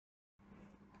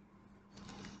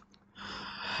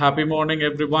Happy morning,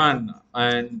 everyone.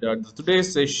 And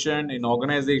today's session in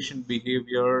organization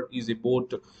behavior is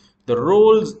about the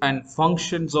roles and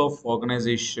functions of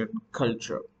organization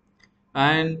culture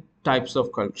and types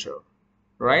of culture.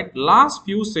 Right? Last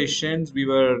few sessions we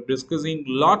were discussing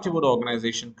a lot about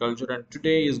organization culture, and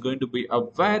today is going to be a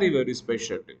very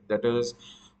special day. That is,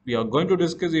 we are going to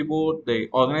discuss about the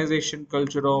organization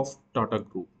culture of Tata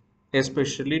Group,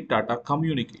 especially Tata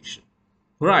Communication.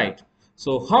 Right.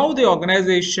 So, how the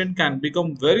organization can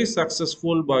become very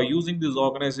successful by using this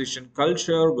organization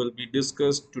culture will be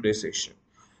discussed today's session.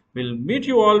 We'll meet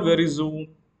you all very soon.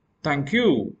 Thank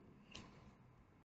you.